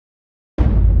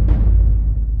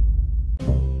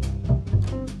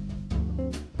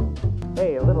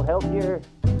little help here?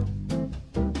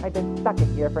 I've been stuck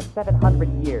in here for 700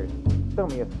 years. Do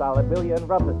me a solid, will you, and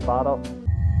rub this bottle?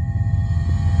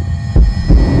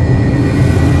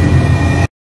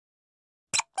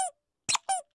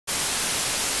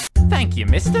 Thank you,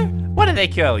 mister. What do they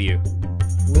call you?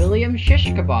 William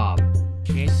Shishkabob.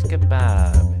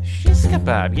 Shishkabob.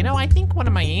 Shishkabob. You know, I think one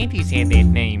of my aunties had that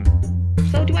name.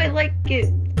 So do I, like, get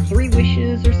 3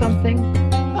 wishes or something?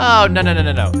 Oh, no.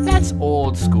 That's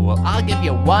old school. I'll give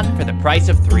you 1 for the price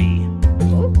of 3.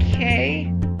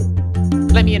 Okay.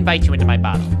 Let me invite you into my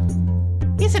bottle.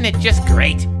 Isn't it just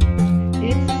great?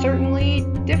 It's certainly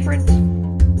different.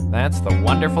 That's the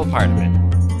wonderful part of it.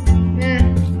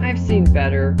 I've seen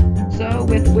better. So,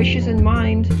 with wishes in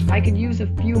mind, I could use a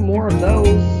few more of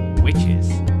those.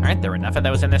 Witches? Aren't there enough of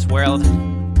those in this world?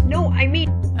 No, I mean...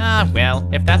 Ah, well,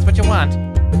 if that's what you want.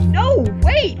 No,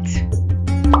 wait!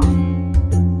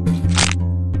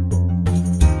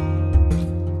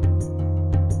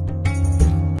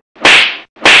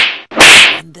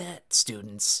 And that,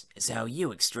 students, is how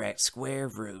you extract square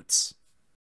roots.